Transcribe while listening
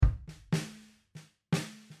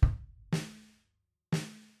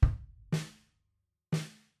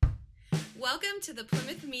Welcome to the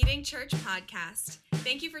Plymouth Meeting Church podcast.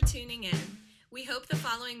 Thank you for tuning in. We hope the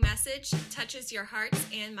following message touches your hearts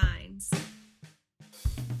and minds.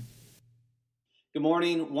 Good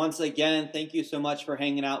morning once again. Thank you so much for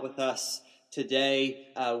hanging out with us today.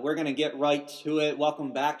 We're going to get right to it.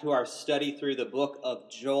 Welcome back to our study through the book of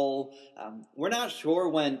Joel. We're not sure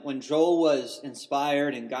when Joel was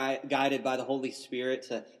inspired and guided by the Holy Spirit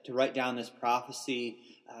to write down this prophecy.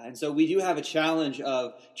 And so we do have a challenge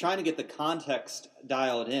of trying to get the context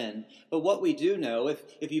dialed in. But what we do know,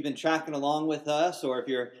 if you've been tracking along with us, or if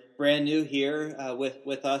you're brand new here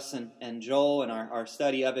with us and Joel and our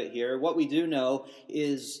study of it here, what we do know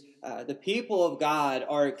is the people of God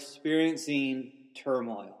are experiencing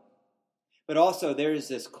turmoil. But also there is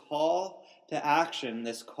this call to action,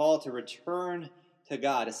 this call to return to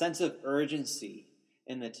God, a sense of urgency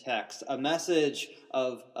in the text, a message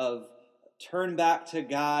of turn back to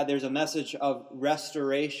God. There's a message of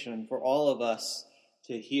restoration for all of us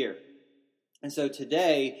to hear. And so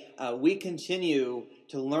today, we continue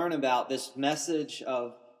to learn about this message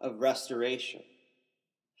of restoration.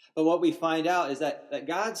 But what we find out is that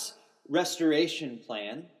God's restoration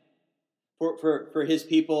plan for His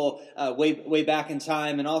people way back in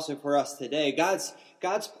time, and also for us today, God's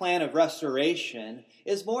plan of restoration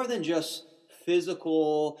is more than just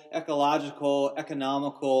physical, ecological,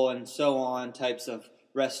 economical, and so on types of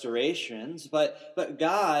restorations. But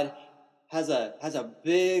God has a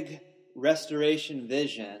big restoration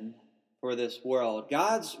vision for this world.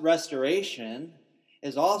 God's restoration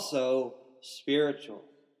is also spiritual.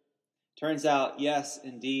 Turns out, yes,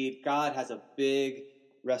 indeed, God has a big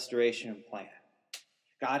restoration plan.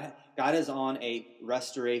 God is on a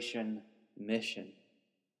restoration mission.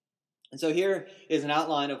 And so here is an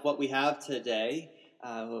outline of what we have today.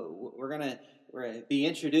 We're going to be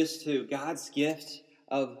introduced to God's gift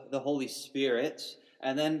of the Holy Spirit,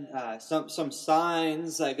 and then some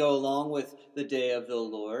signs that go along with the day of the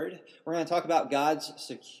Lord. We're going to talk about God's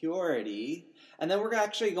security, and then we're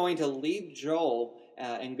actually going to leave Joel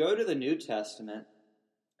and go to the New Testament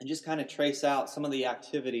and just kind of trace out some of the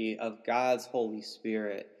activity of God's Holy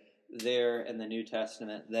Spirit there in the New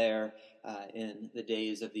Testament, there in the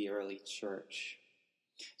days of the early church.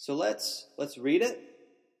 So let's read it.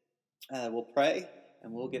 We'll pray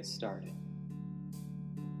and we'll get started.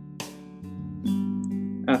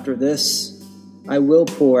 After this, I will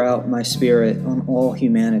pour out my Spirit on all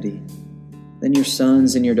humanity. Then your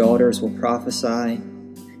sons and your daughters will prophesy.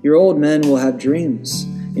 Your old men will have dreams,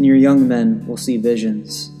 and your young men will see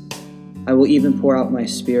visions. I will even pour out my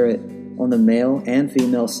Spirit on the male and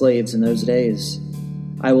female slaves in those days.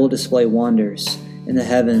 I will display wonders in the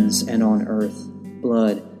heavens and on earth,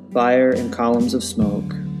 blood, fire, and columns of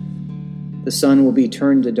smoke. The sun will be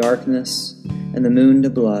turned to darkness, and the moon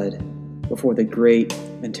to blood, before the great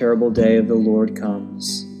and terrible day of the Lord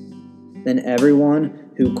comes. Then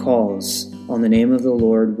everyone who calls on the name of the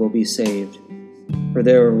Lord will be saved, for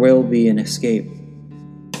there will be an escape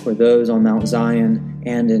for those on Mount Zion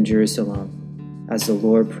and in Jerusalem, as the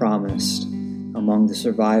Lord promised. Among the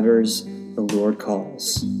survivors, the Lord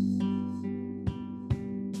calls.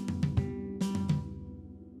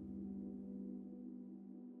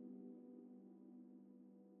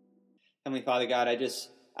 Heavenly Father God, I just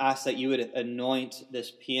ask that you would anoint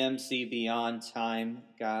this PMC Beyond time,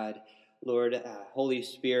 God. Lord, Holy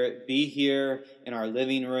Spirit, be here in our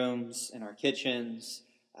living rooms, in our kitchens,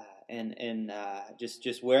 and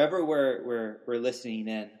just wherever we're listening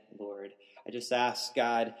in, Lord. I just ask,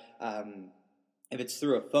 God, if it's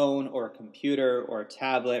through a phone or a computer or a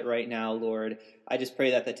tablet right now, Lord, I just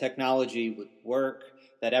pray that the technology would work,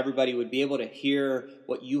 that everybody would be able to hear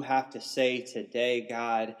what you have to say today,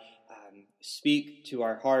 God. Speak to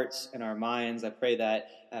our hearts and our minds. I pray that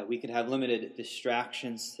we could have limited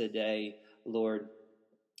distractions today, Lord,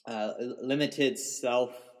 limited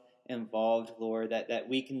self-involved, Lord, that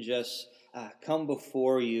we can just come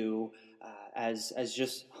before you as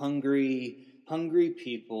just hungry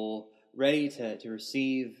people, ready to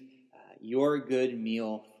receive your good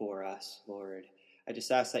meal for us, Lord. I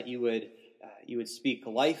just ask that you would speak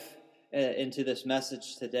life into this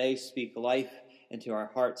message today, speak life into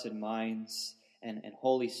our hearts and minds, and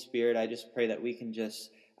Holy Spirit, I just pray that we can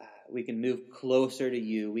we can move closer to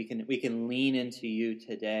you. We can lean into you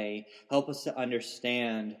today. Help us to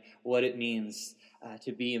understand what it means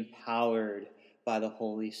to be empowered by the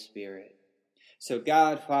Holy Spirit. So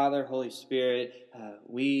God, Father, Holy Spirit,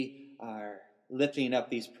 we are lifting up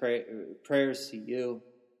these prayers to you.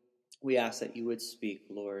 We ask that you would speak,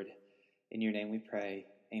 Lord. In your name we pray.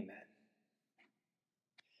 Amen.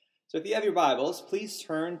 So if you have your Bibles, please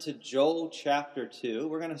turn to Joel chapter 2.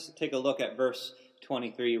 We're going to take a look at verse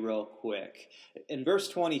 23 real quick. In verse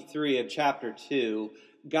 23 of chapter 2,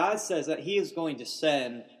 God says that he is going to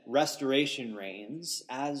send restoration rains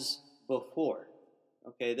as before.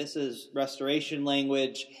 Okay, this is restoration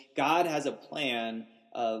language. God has a plan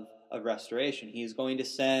of restoration. He's going to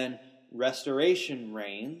send restoration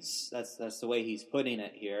rains. That's the way he's putting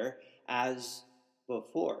it here, as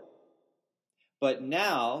before. But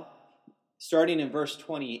now, starting in verse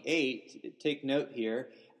 28, take note here,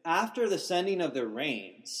 after the sending of the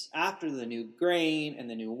rains, after the new grain and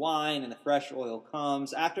the new wine and the fresh oil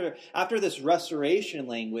comes, after this restoration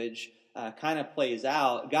language kind of plays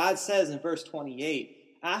out, God says in verse 28,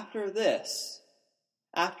 after this,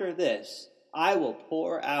 I will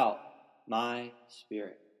pour out my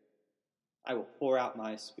Spirit. I will pour out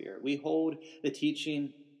my Spirit. We hold the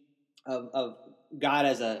teaching of God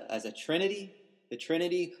as a Trinity. The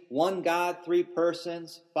Trinity, one God, three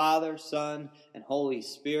persons, Father, Son, and Holy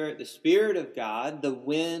Spirit. The Spirit of God, the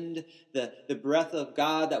wind, the breath of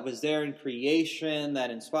God that was there in creation,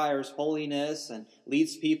 that inspires holiness and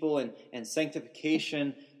leads people in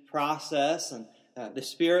sanctification process. And the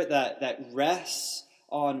Spirit that rests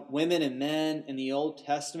on women and men in the Old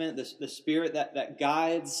Testament. The Spirit that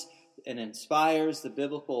guides and inspires the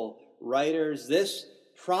biblical writers. This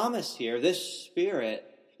promise here, this Spirit,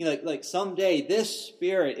 like someday this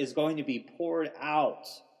Spirit is going to be poured out.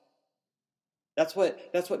 That's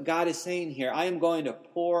what God is saying here. I am going to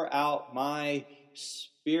pour out my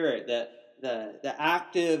Spirit, the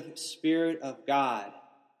active Spirit of God.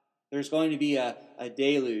 There's going to be a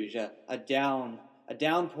deluge, a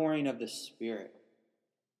downpouring of the Spirit.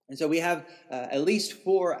 And so we have at least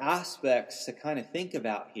four aspects to kind of think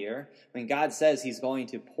about here when God says he's going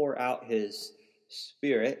to pour out his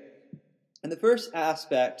Spirit. And the first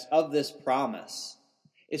aspect of this promise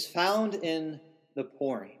is found in the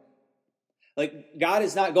pouring. Like, God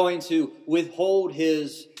is not going to withhold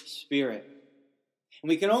his Spirit. And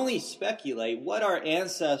we can only speculate what our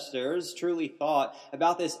ancestors truly thought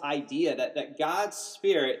about this idea that God's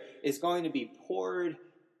Spirit is going to be poured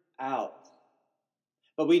out.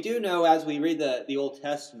 But we do know, as we read the Old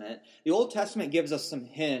Testament gives us some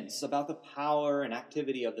hints about the power and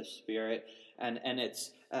activity of the Spirit and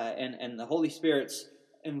the Holy Spirit's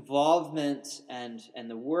involvement and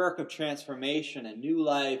the work of transformation and new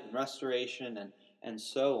life and restoration and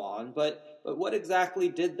so on. But what exactly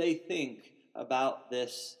did they think about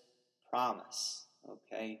this promise?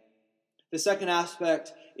 Okay. The second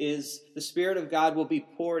aspect is the Spirit of God will be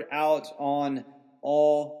poured out on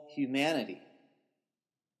all humanity.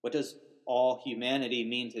 What does all humanity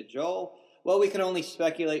mean to Joel? Well, we can only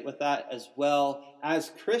speculate with that as well.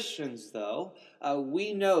 As Christians, though,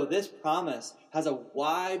 we know this promise has a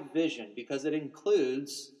wide vision because it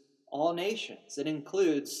includes all nations. It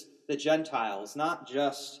includes the Gentiles, not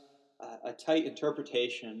just a tight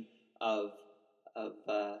interpretation of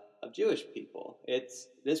Jewish people.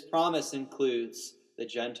 This promise includes the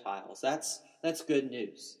Gentiles. That's good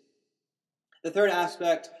news. The third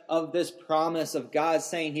aspect of this promise of God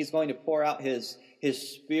saying he's going to pour out his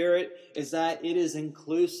Spirit is that it is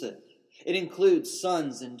inclusive. It includes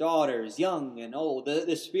sons and daughters, young and old.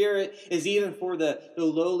 The Spirit is even for the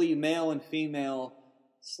lowly male and female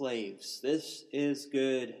slaves. This is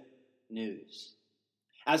good news.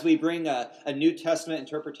 As we bring a New Testament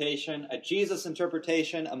interpretation, a Jesus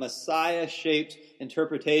interpretation, a Messiah-shaped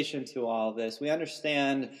interpretation to all of this, we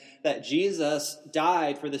understand that Jesus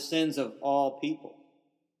died for the sins of all people.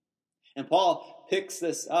 And Paul picks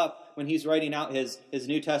this up when he's writing out his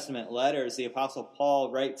New Testament letters. The Apostle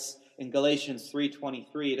Paul writes in Galatians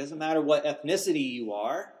 3:23, it doesn't matter what ethnicity you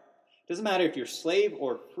are, it doesn't matter if you're slave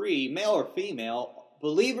or free, male or female,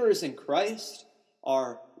 believers in Christ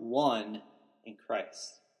are one in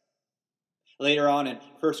Christ. Later on in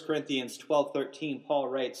 1 Corinthians 12:13, Paul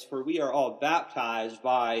writes, for we are all baptized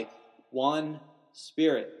by one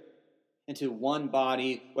Spirit into one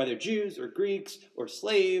body, whether Jews or Greeks or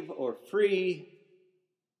slave or free,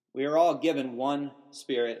 we are all given one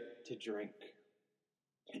Spirit to drink.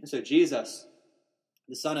 And so Jesus,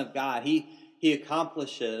 the Son of God, he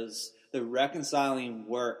accomplishes the reconciling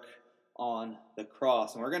work on the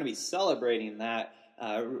cross. And we're going to be celebrating that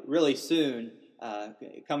really soon,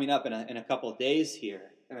 coming up in a couple of days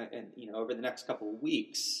here, and over the next couple of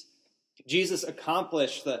weeks. Jesus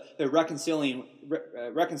accomplished the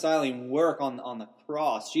reconciling work on the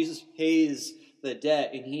cross. Jesus pays the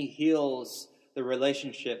debt, and he heals the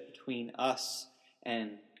relationship between us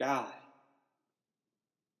and God.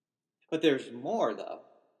 But there's more, though,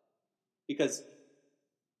 because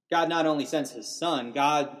God not only sends his Son,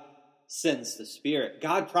 God sends the Spirit.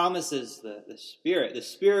 God promises the Spirit. The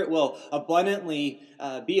Spirit will abundantly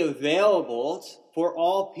be available for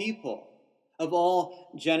all people, of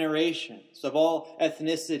all generations, of all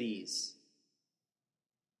ethnicities.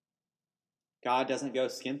 God doesn't go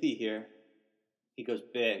skimpy here. He goes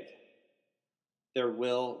big. There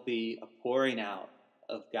will be a pouring out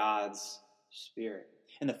of God's Spirit.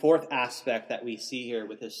 And the fourth aspect that we see here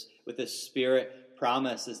with this Spirit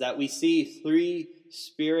promise is that we see 3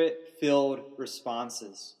 Spirit-filled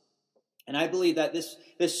responses. And I believe that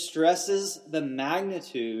this stresses the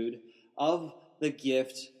magnitude of the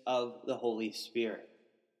gift of the Holy Spirit.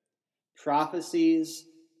 Prophecies,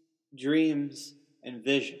 dreams, and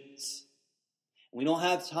visions. We don't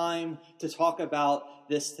have time to talk about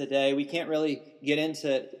this today. We can't really get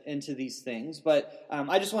into these things, but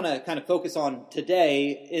I just want to kind of focus on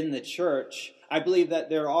today in the church. I believe that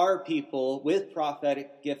there are people with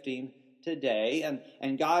prophetic gifting today,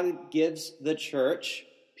 and God gives the church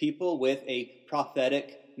people with a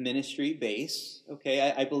prophetic ministry base.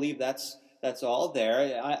 Okay, I believe that's all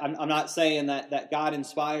there. I'm not saying that God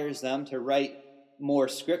inspires them to write more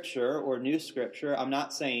scripture or new scripture. I'm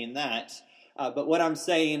not saying that. But what I'm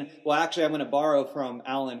saying, well, actually, I'm going to borrow from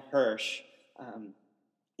Alan Hirsch.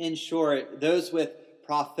 In short, those with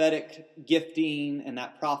prophetic gifting and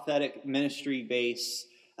that prophetic ministry base,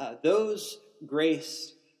 those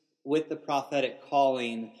graced with the prophetic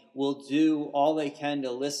calling will do all they can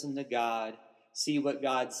to listen to God, see what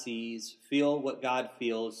God sees, feel what God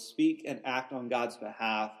feels, speak and act on God's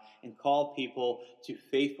behalf, and call people to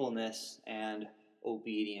faithfulness and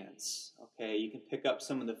obedience. Okay, you can pick up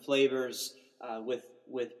some of the flavors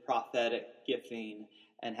with prophetic gifting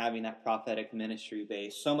and having that prophetic ministry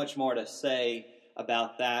base. So much more to say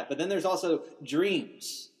about that. But then there's also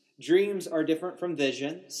dreams. Dreams are different from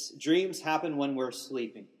visions. Dreams happen when we're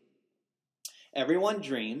sleeping. Everyone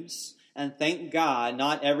dreams, and thank God,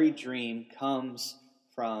 not every dream comes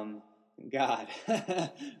from God.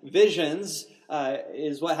 Visions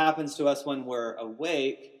is what happens to us when we're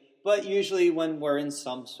awake, but usually when we're in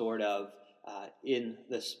some sort of in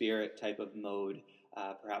the Spirit type of mode.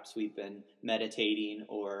 Perhaps we've been meditating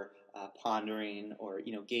or pondering or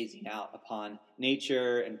gazing out upon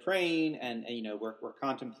nature and praying, and we're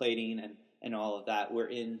contemplating and all of that. We're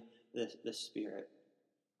in the Spirit.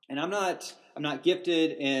 And I'm not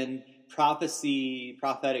gifted in prophecy,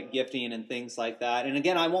 prophetic gifting, and things like that. And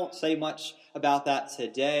again, I won't say much about that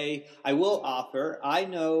today. I will offer. I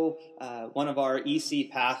know one of our EC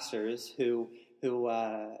pastors who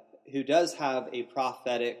does have a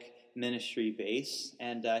prophetic ministry base,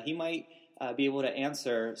 and he might be able to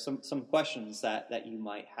answer some questions that you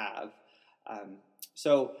might have.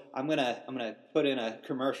 So I'm gonna put in a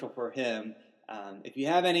commercial for him. If you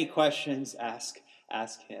have any questions, ask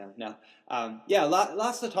him. Now,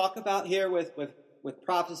 lots to talk about here with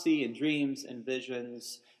prophecy and dreams and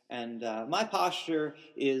visions. And my posture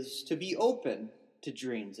is to be open to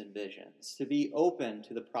dreams and visions, to be open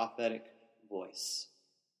to the prophetic voice.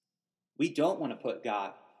 We don't want to put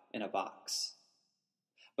God in a box.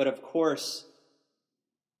 But of course,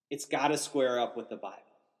 it's got to square up with the Bible.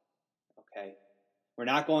 Okay? We're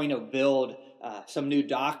not going to build some new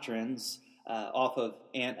doctrines off of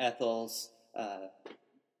Aunt Ethel's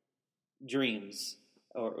dreams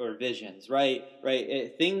or visions, right?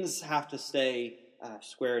 Things have to stay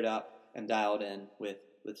squared up and dialed in with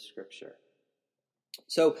Scripture.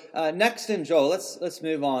 So next in Joel, let's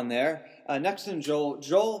move on there. Next in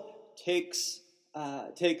Joel takes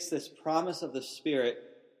this promise of the Spirit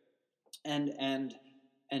and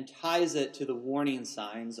ties it to the warning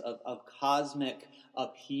signs of cosmic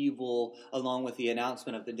upheaval, along with the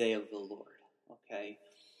announcement of the day of the Lord. Okay,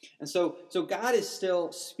 and so God is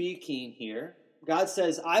still speaking here. God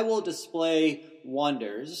says, "I will display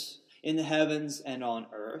wonders in the heavens and on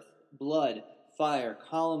earth: blood, fire,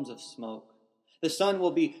 columns of smoke. The sun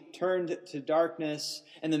will be turned to darkness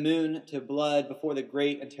and the moon to blood before the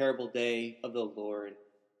great and terrible day of the Lord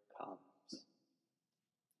comes."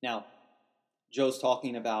 Now, Joel's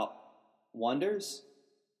talking about wonders.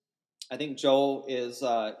 I think Joel is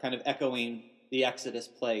kind of echoing the Exodus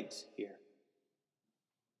plagues here.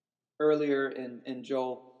 Earlier in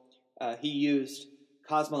Joel, he used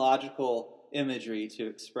cosmological imagery to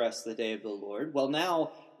express the day of the Lord. Well,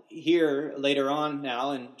 now, here, later on now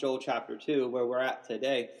in Joel chapter 2, where we're at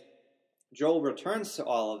today, Joel returns to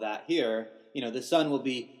all of that here. The sun will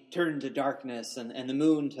be turned to darkness and the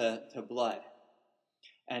moon to blood.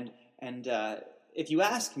 And if you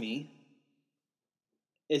ask me,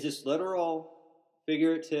 is this literal,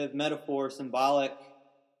 figurative, metaphor, symbolic?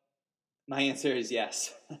 My answer is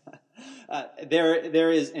yes.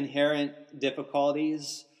 There is inherent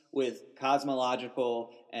difficulties with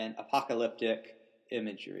cosmological and apocalyptic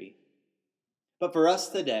imagery. But for us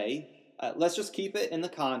today, let's just keep it in the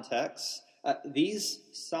context. These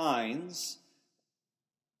signs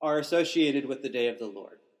are associated with the day of the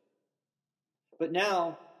Lord. But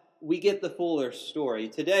now we get the fuller story.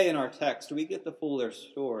 Today in our text, we get the fuller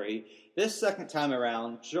story. This second time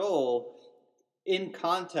around, Joel, in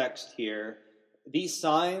context here, these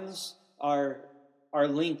signs are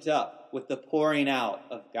linked up with the pouring out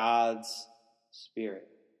of God's Spirit.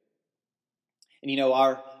 And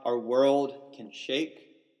our world can shake.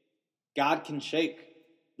 God can shake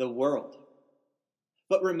the world.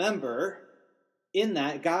 But remember, in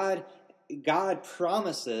that, God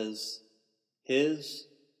promises His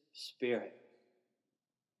Spirit.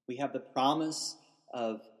 We have the promise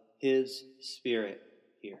of His Spirit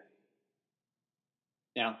here.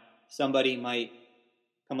 Now, somebody might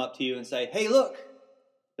come up to you and say, "Hey, look,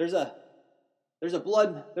 there's a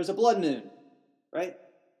blood moon," right?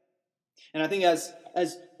 And I think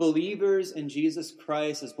as believers in Jesus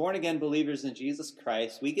Christ, as born again believers in Jesus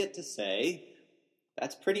Christ, we get to say,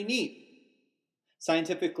 that's pretty neat.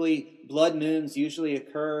 Scientifically, blood moons usually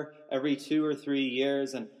occur every 2 or 3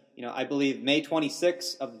 years, and I believe May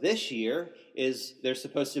 26th of this year there's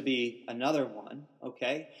supposed to be another one,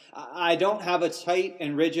 okay? I don't have a tight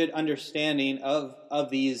and rigid understanding of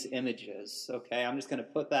these images, okay? I'm just going to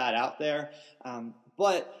put that out there.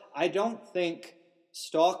 But I don't think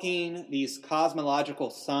stalking these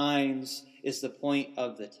cosmological signs is the point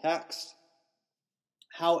of the text.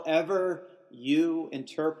 However you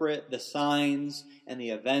interpret the signs and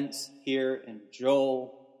the events here in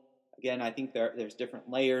Joel, again, I think there's different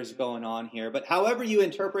layers going on here, but however you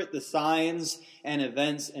interpret the signs and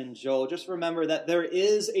events in Joel, just remember that there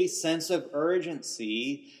is a sense of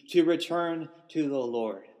urgency to return to the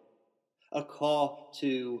Lord, a call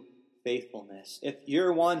to faithfulness. If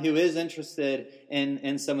you're one who is interested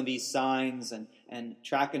in some of these signs and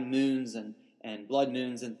tracking moons and blood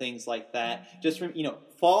moons and things like that, just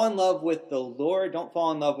fall in love with the Lord. Don't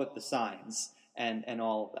fall in love with the signs and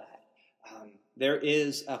all of that. There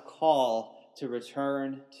is a call to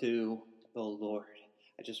return to the Lord.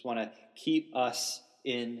 I just want to keep us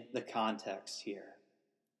in the context here.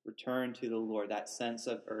 Return to the Lord, that sense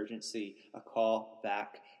of urgency, a call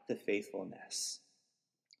back to faithfulness.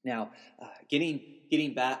 Now,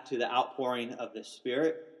 getting back to the outpouring of the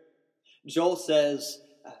Spirit, Joel says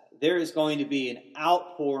there is going to be an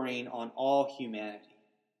outpouring on all humanity.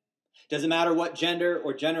 Doesn't matter what gender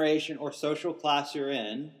or generation or social class you're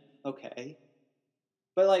in, okay?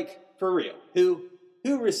 But for real, who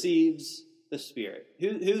receives the Spirit?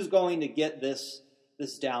 Who's going to get this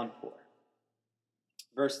downpour?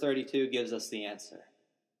 Verse 32 gives us the answer.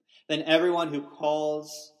 Then everyone who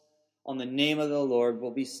calls on the name of the Lord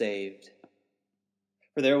will be saved.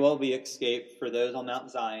 For there will be escape for those on Mount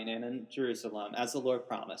Zion and in Jerusalem, as the Lord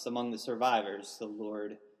promised. Among the survivors, the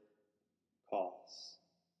Lord calls.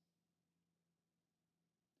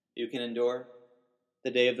 You can endure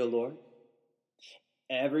the day of the Lord.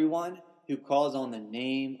 Everyone who calls on the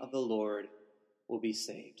name of the Lord will be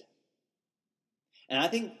saved. And I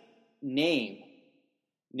think name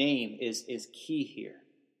is key here.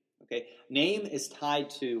 Okay? Name is tied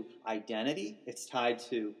to identity. It's tied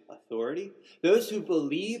to authority. Those who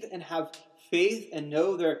believe and have faith and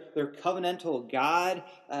know their covenantal God,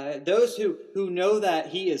 those who know that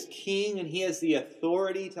He is King and He has the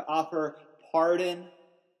authority to offer pardon,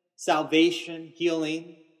 salvation,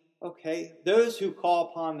 healing, okay? Those who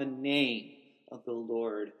call upon the name of the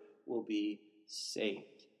Lord will be saved.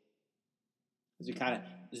 As we kind of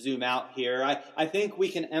zoom out here, I think we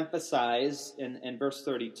can emphasize in verse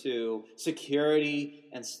 32 security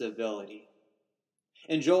and stability.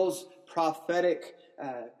 In Joel's prophetic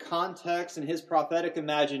context and his prophetic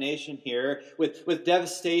imagination here, with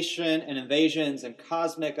devastation and invasions and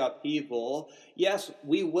cosmic upheaval, yes,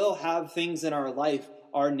 we will have things in our life,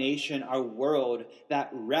 our nation, our world that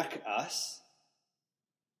wreck us.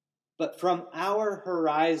 But from our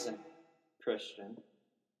horizon, Christian,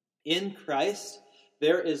 in Christ,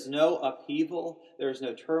 there is no upheaval, there is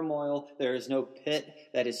no turmoil, there is no pit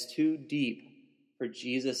that is too deep for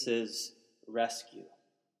Jesus' rescue.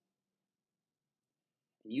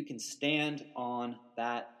 You can stand on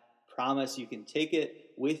that promise. You can take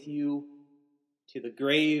it with you to the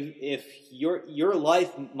grave. If your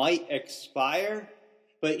life might expire,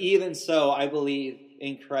 but even so, I believe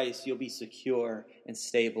in Christ you'll be secure and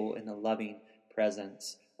stable in the loving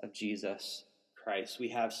presence of Jesus Christ. We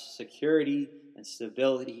have security and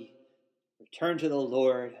stability. Return to the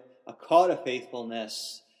Lord, a call to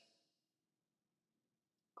faithfulness.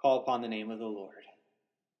 Call upon the name of the Lord.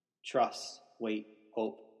 Trust, wait,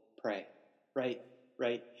 hope, pray. Right.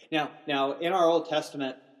 Now, in our Old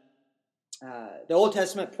Testament, the Old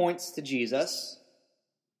Testament points to Jesus.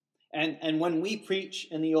 And when we preach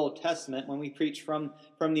in the Old Testament, when we preach from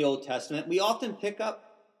the Old Testament, we often pick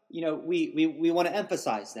up, we want to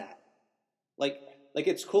emphasize that. Like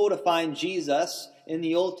it's cool to find Jesus in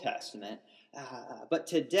the Old Testament. But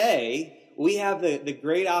today, we have the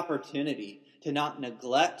great opportunity to not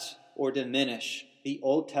neglect or diminish the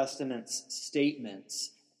Old Testament's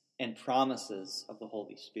statements and promises of the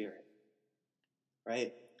Holy Spirit.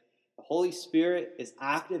 Right? The Holy Spirit is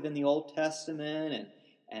active in the Old Testament,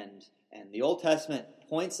 and the Old Testament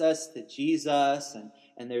points us to Jesus,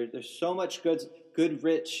 and there's so much good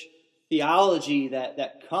rich theology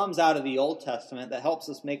that comes out of the Old Testament that helps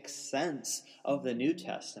us make sense of the New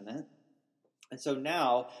Testament. And so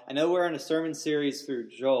now, I know we're in a sermon series through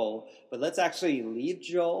Joel, but let's actually leave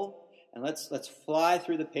Joel and let's fly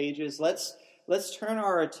through the pages. Let's turn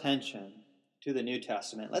our attention to the New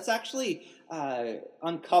Testament. Let's actually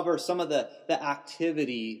uncover some of the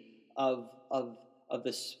activity of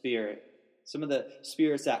the Spirit, some of the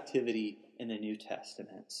Spirit's activity in the New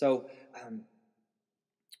Testament. So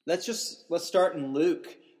let's start in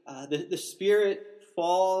Luke. The Spirit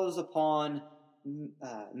falls upon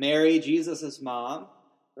Mary, Jesus' mom,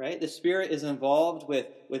 right? The Spirit is involved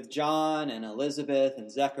with John and Elizabeth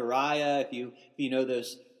and Zechariah. If you know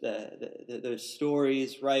those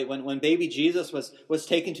stories, right? When baby Jesus was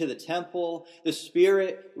taken to the temple, the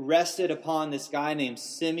Spirit rested upon this guy named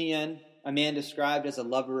Simeon, a man described as a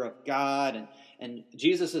lover of God, and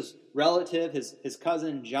Jesus' relative, his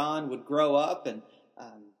cousin John, would grow up, and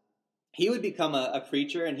he would become a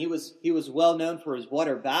preacher, and he was well known for his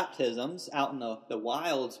water baptisms out in the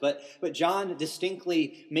wilds. But John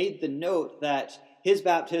distinctly made the note that his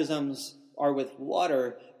baptisms are with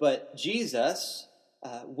water, but Jesus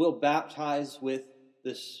will baptize with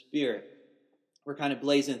the Spirit. We're kind of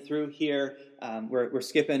blazing through here. We're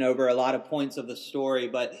skipping over a lot of points of the story,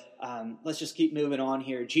 but let's just keep moving on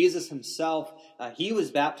here. Jesus himself, he was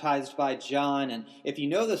baptized by John, and if you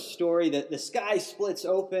know the story, that the sky splits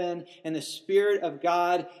open, and the Spirit of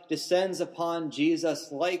God descends upon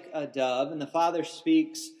Jesus like a dove, and the Father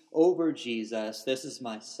speaks over Jesus, "This is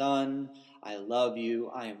my Son, I love you,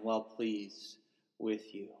 I am well pleased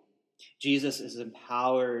with you." Jesus is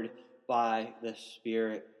empowered by the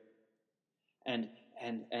Spirit. And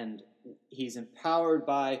he's empowered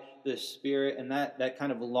by the Spirit, and that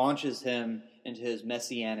kind of launches him into his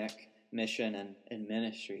messianic mission and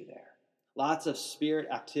ministry there. Lots of Spirit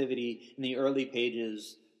activity in the early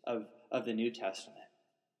pages of the New Testament.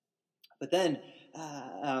 But then,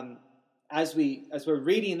 as we're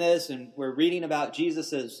reading this, and we're reading about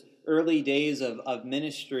Jesus' early days of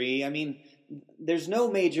ministry, I mean, there's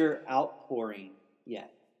no major outpouring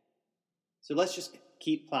yet. So let's just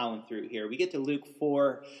keep plowing through here. We get to Luke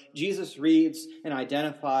 4. Jesus reads and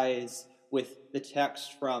identifies with the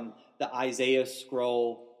text from the Isaiah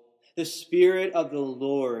scroll. "The Spirit of the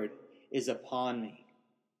Lord is upon me,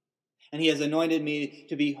 and he has anointed me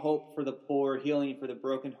to be hope for the poor, healing for the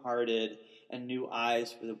brokenhearted, and new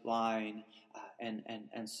eyes for the blind,"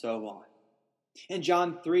 and so on. In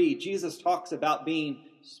John 3, Jesus talks about being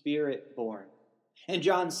Spirit-born. In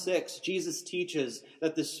John 6, Jesus teaches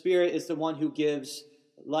that the Spirit is the one who gives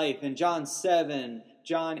life. In John 7,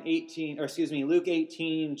 Luke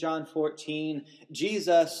 18, John 14,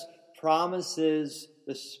 Jesus promises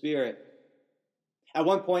the Spirit. At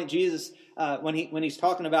one point, Jesus, when he's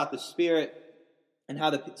talking about the Spirit and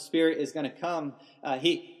how the Spirit is going to come,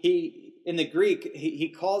 he in the Greek, he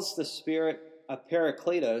calls the Spirit a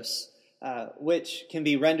parakletos, which can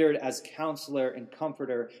be rendered as counselor and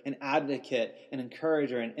comforter, an advocate, an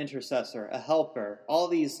encourager, an intercessor, a helper. All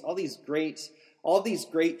these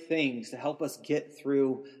great things to help us get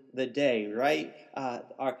through the day, right?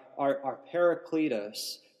 Our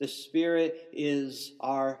parakletos, the Spirit is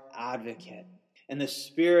our advocate, and the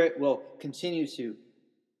Spirit will continue to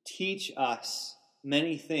teach us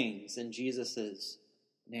many things in Jesus'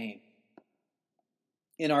 name.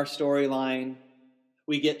 In our storyline,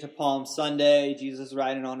 we get to Palm Sunday, Jesus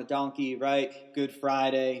riding on a donkey, right? Good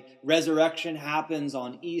Friday. Resurrection happens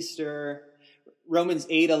on Easter. Romans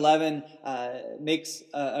 8:11 makes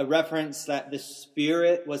a reference that the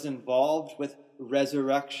Spirit was involved with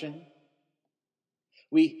resurrection.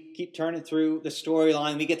 We keep turning through the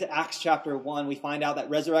storyline. We get to Acts chapter 1. We find out that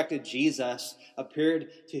resurrected Jesus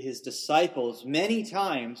appeared to his disciples many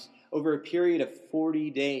times over a period of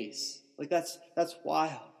 40 days. Like that's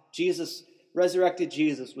wild. Resurrected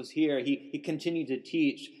Jesus was here. He continued to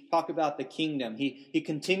teach, talk about the kingdom. He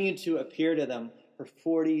continued to appear to them for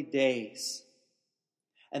 40 days.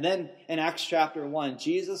 And then in Acts chapter 1,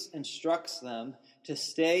 Jesus instructs them to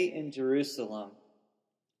stay in Jerusalem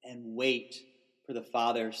and wait for the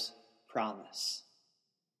Father's promise.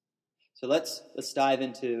 So let's dive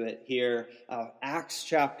into it here. Acts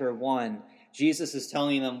chapter 1, Jesus is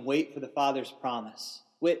telling them, wait for the Father's promise,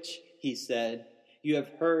 which, he said, you have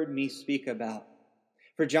heard me speak about.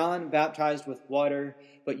 For John baptized with water,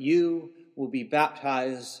 but you will be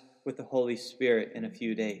baptized with the Holy Spirit in a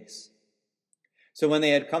few days. So when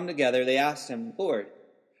they had come together, they asked him, Lord,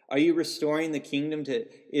 are you restoring the kingdom to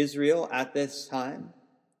Israel at this time?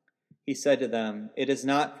 He said to them, it is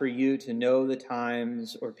not for you to know the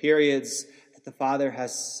times or periods that the Father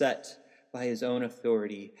has set by his own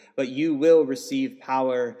authority, but you will receive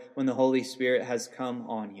power when the Holy Spirit has come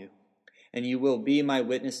on you. And you will be my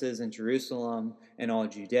witnesses in Jerusalem and all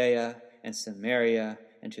Judea and Samaria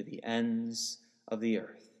and to the ends of the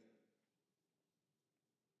earth.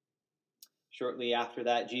 Shortly after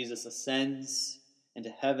that, Jesus ascends into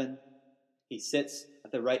heaven. He sits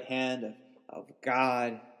at the right hand of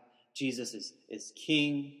God. Jesus is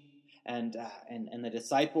king. And the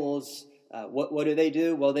disciples, what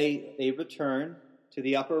do? Well, they return to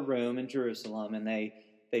the upper room in Jerusalem, and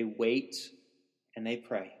they wait and they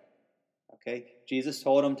pray. Okay, Jesus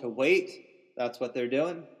told them to wait. That's what they're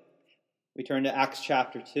doing. We turn to Acts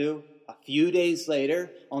chapter 2. A few days later,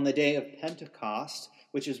 on the day of Pentecost,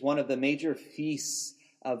 which is one of the major feasts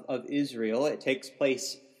of Israel, it takes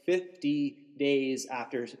place 50 days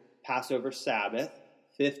after Passover Sabbath.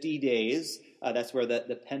 50 days, that's where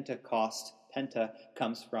the Pentecost, Penta,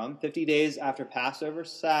 comes from. 50 days after Passover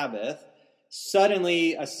Sabbath,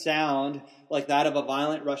 suddenly a sound like that of a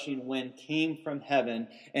violent rushing wind came from heaven,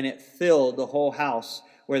 and it filled the whole house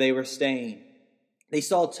where they were staying. They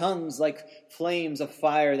saw tongues like flames of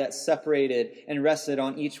fire that separated and rested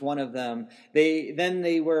on each one of them. Then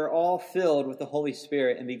they were all filled with the Holy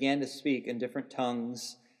Spirit and began to speak in different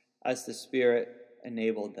tongues as the Spirit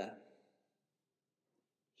enabled them.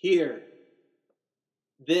 Here,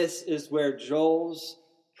 this is where Joel's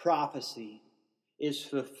prophecy is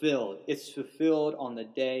fulfilled. It's fulfilled on the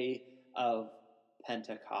day of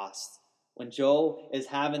Pentecost. When Joel is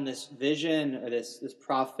having this vision, or this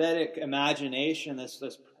prophetic imagination, this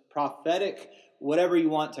prophetic, whatever you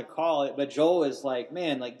want to call it, but Joel is like,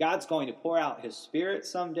 man, like God's going to pour out his Spirit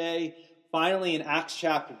someday. Finally, in Acts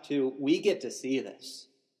chapter 2, we get to see this.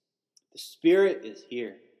 The Spirit is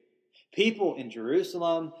here. People in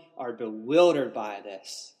Jerusalem are bewildered by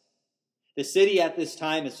this. The city at this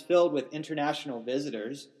time is filled with international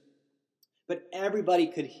visitors, but everybody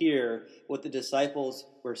could hear what the disciples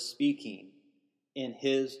were speaking in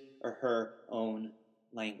his or her own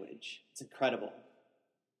language. It's incredible.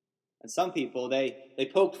 And some people, they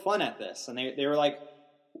poked fun at this, and they were like,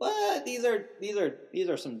 what? These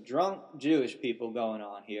are some drunk Jewish people going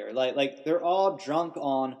on here. Like they're all drunk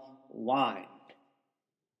on wine.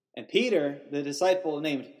 And Peter, the disciple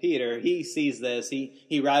named Peter, he sees this.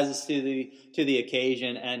 He rises to the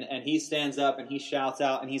occasion, and he stands up and he shouts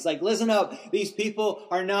out, and he's like, listen up, these people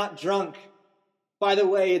are not drunk. By the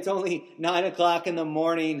way, it's only 9 o'clock in the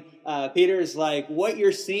morning. Peter's like, what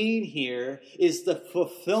you're seeing here is the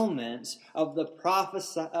fulfillment of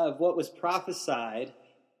what was prophesied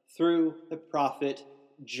through the prophet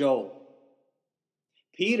Joel.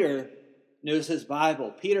 Peter knows his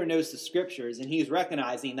Bible. Peter knows the scriptures, and he's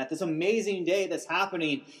recognizing that this amazing day that's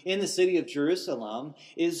happening in the city of Jerusalem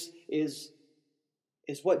is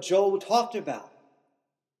what Joel talked about.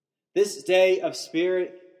 This day of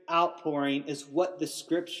Spirit outpouring is what the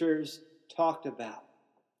scriptures talked about.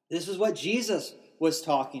 This is what Jesus was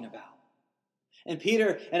talking about. And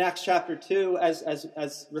Peter, in Acts chapter 2,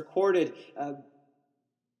 as recorded,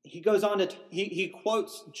 he goes on to, he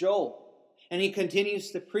quotes Joel, and he continues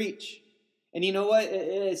to preach. And you know what?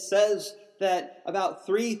 It says that about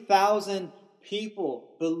 3,000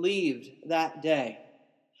 people believed that day.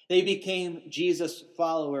 They became Jesus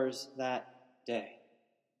followers that day.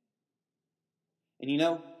 And you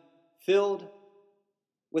know, filled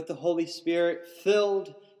with the Holy Spirit,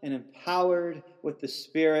 filled and empowered with the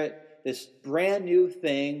Spirit, this brand new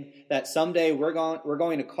thing that someday we're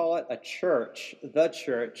going to call it a church, the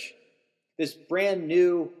church, this brand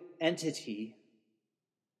new entity,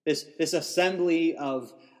 this assembly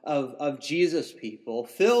of Jesus people,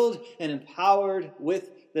 filled and empowered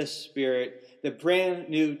with the Spirit, the brand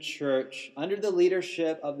new church, under the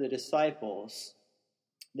leadership of the disciples,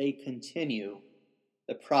 they continue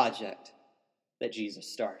the project that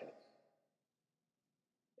Jesus started.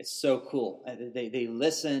 It's so cool. They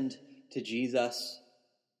listened to Jesus,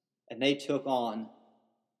 and they took on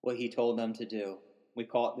what he told them to do. We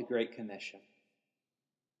call it the Great Commission.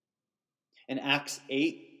 In Acts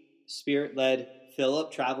 8, Spirit-led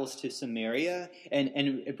Philip travels to Samaria and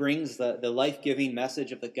it brings the life-giving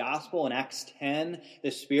message of the gospel. In Acts 10,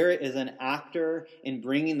 the Spirit is an actor in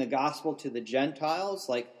bringing the gospel to the Gentiles,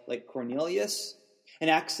 like Cornelius. In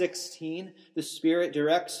Acts 16, the Spirit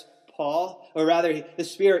directs Paul, or rather, the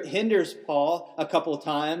Spirit hinders Paul a couple of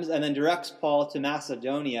times and then directs Paul to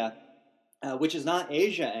Macedonia, which is not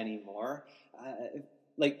Asia anymore.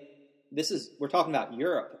 We're talking about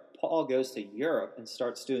Europe. Paul goes to Europe and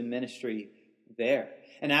starts doing ministry there.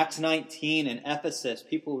 In Acts 19 in Ephesus,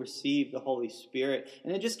 people receive the Holy Spirit,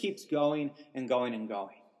 and it just keeps going and going and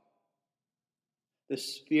going. The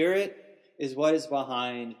Spirit is what is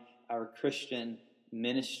behind our Christian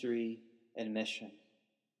ministry and mission,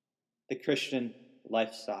 the Christian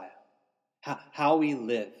lifestyle, how we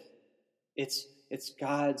live. It's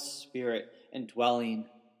God's Spirit indwelling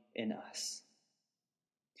in us.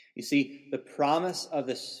 You see, the promise of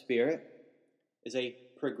the Spirit is a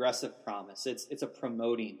progressive promise. It's a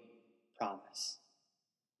promoting promise.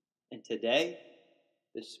 And today,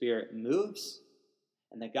 the Spirit moves,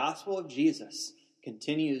 and the gospel of Jesus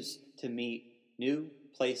continues to meet new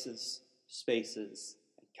places, spaces,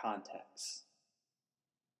 and contexts.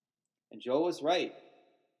 And Joel was right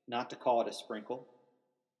not to call it a sprinkle.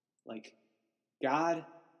 God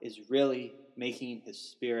is really making his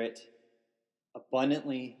Spirit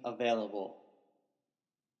abundantly available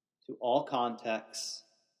to all contexts,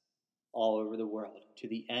 all over the world, to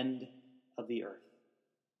the end of the earth.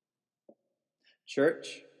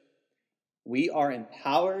 Church, we are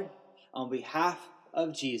empowered on behalf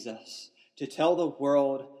of Jesus to tell the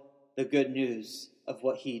world the good news of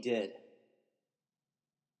what he did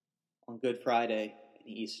on Good Friday and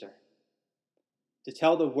Easter. To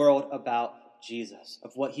tell the world about Jesus,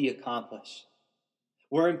 of what he accomplished.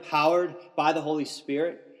 We're empowered by the Holy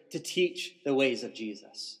Spirit to teach the ways of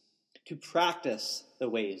Jesus, to practice the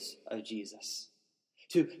ways of Jesus,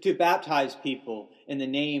 to baptize people in the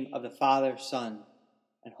name of the Father, Son,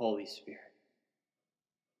 and Holy Spirit.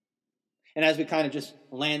 And as we kind of just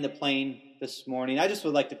land the plane this morning, I just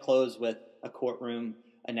would like to close with a courtroom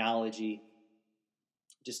analogy,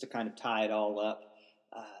 just to kind of tie it all up.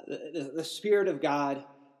 The Spirit of God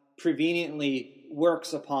preveniently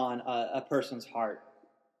works upon a person's heart.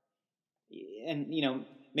 And,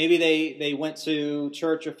 maybe they went to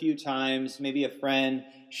church a few times. Maybe a friend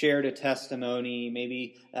shared a testimony.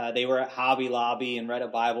 Maybe they were at Hobby Lobby and read a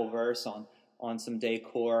Bible verse on some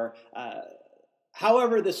decor.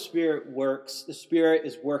 However the Spirit works, the Spirit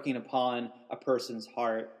is working upon a person's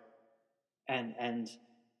heart. And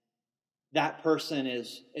that person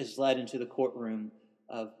is led into the courtroom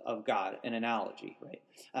of God, an analogy, right?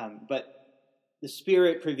 But the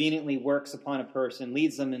Spirit preveniently works upon a person,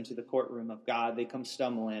 leads them into the courtroom of God. They come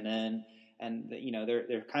stumbling in, and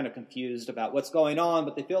they're kind of confused about what's going on,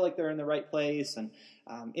 but they feel like they're in the right place. And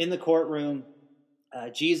in the courtroom,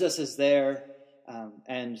 Jesus is there,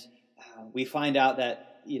 and we find out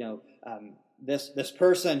that this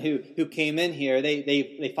person who came in here,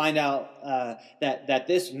 they find out that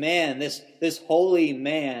this man, this holy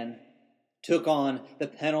man, took on the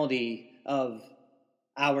penalty of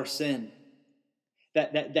our sin.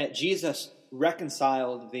 That Jesus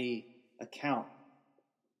reconciled the account.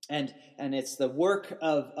 And it's the work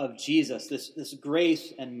of Jesus, this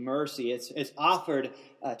grace and mercy. It's offered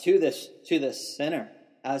to this sinner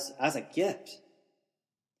as a gift.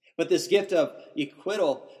 But this gift of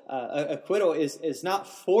acquittal is not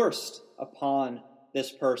forced upon this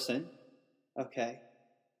person. Okay?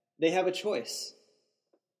 They have a choice.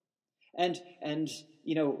 And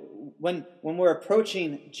when we're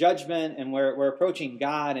approaching judgment and we're approaching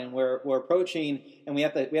God and we're approaching, and we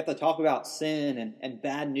have to talk about sin and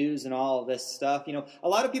bad news and all of this stuff, a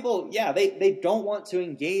lot of people, they don't want to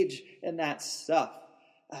engage in that stuff.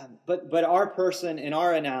 But our person in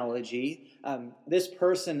our analogy, this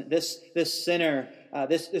person, this sinner,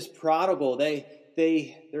 this prodigal, they're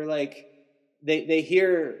like, They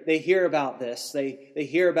hear about this. They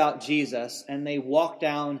hear about Jesus, and they walk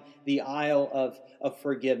down the aisle of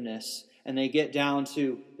forgiveness, and they get down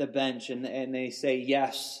to the bench, and they say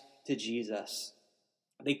yes to Jesus.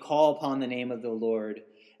 They call upon the name of the Lord,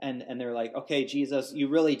 and they're like, okay, Jesus, you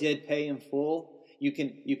really did pay in full. You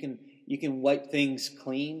can wipe things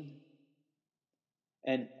clean.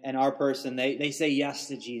 And our person, they say yes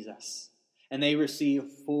to Jesus, and they receive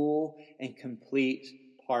full and complete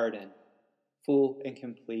pardon. Full and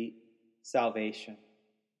complete salvation.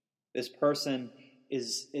 This person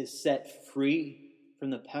is set free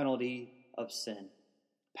from the penalty of sin,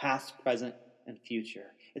 past, present, and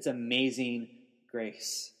future. It's amazing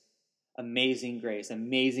grace. Amazing grace.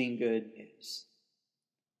 Amazing good news.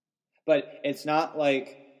 But it's not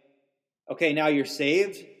like, okay, now you're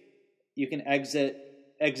saved. You can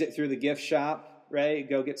exit through the gift shop, right?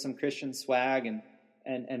 Go get some Christian swag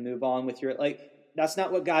and move on with your, that's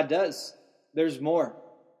not what God does. There's more.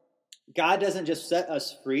 God doesn't just set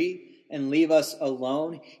us free and leave us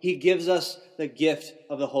alone. He gives us the gift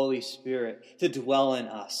of the Holy Spirit to dwell in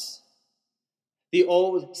us. The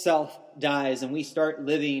old self dies and we start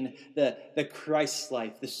living the Christ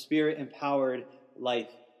life, the Spirit-empowered life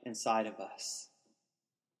inside of us.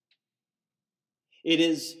 It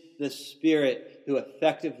is the Spirit who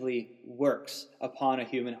effectively works upon a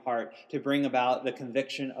human heart to bring about the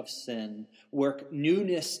conviction of sin, work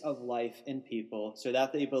newness of life in people so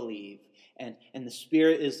that they believe. And the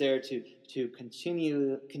Spirit is there to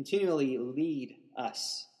continually lead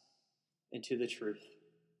us into the truth.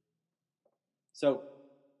 So,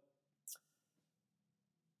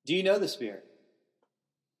 do you know the Spirit?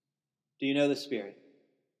 Do you know the Spirit?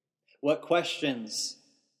 What questions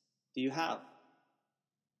do you have?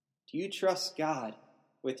 Do you trust God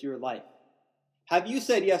with your life? Have you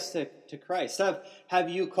said yes to Christ? Have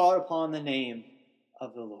you called upon the name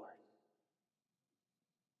of the Lord?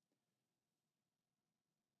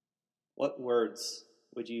 What words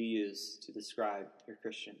would you use to describe your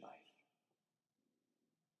Christian life?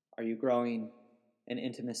 Are you growing in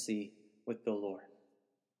intimacy with the Lord?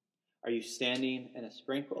 Are you standing in a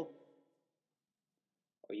sprinkle?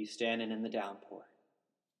 Or are you standing in the downpour?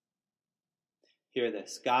 Hear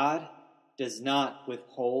this. God does not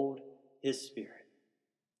withhold his Spirit.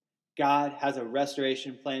 God has a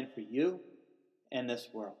restoration plan for you and this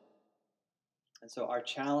world. And so our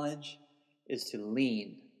challenge is to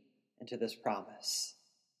lean into this promise.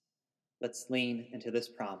 Let's lean into this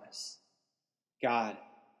promise. God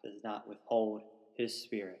does not withhold his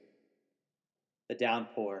Spirit. The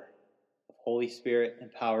downpour of Holy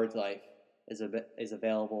Spirit-empowered life is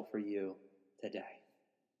available for you today.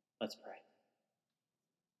 Let's pray.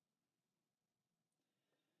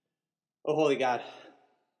 Oh, holy God,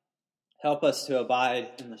 help us to abide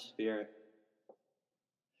in the Spirit.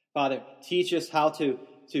 Father, teach us how to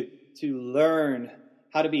learn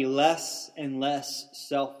how to be less and less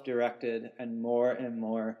self-directed and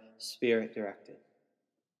more Spirit-directed.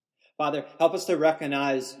 Father, help us to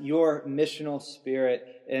recognize your missional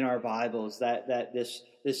spirit in our Bibles, that this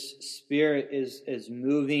Spirit is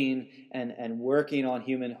moving and working on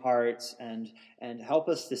human hearts, and help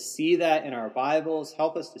us to see that in our Bibles.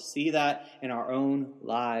 Help us to see that in our own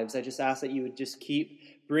lives. I just ask that you would just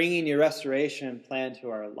keep bringing your restoration plan to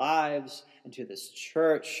our lives and to this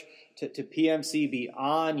church, to PMC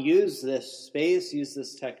beyond. Use this space, use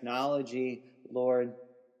this technology, Lord.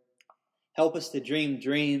 Help us to dream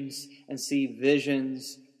dreams and see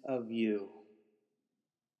visions of you.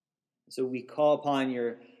 So we call upon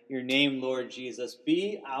your name, Lord Jesus.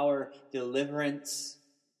 Be our deliverance.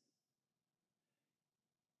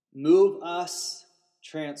 Move us,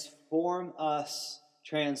 transform us,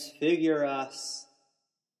 transfigure us.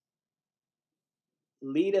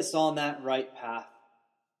 Lead us on that right path.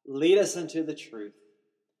 Lead us into the truth.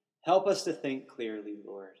 Help us to think clearly,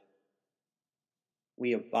 Lord.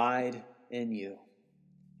 We abide in you.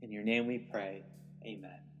 In your name we pray.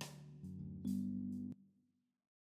 Amen.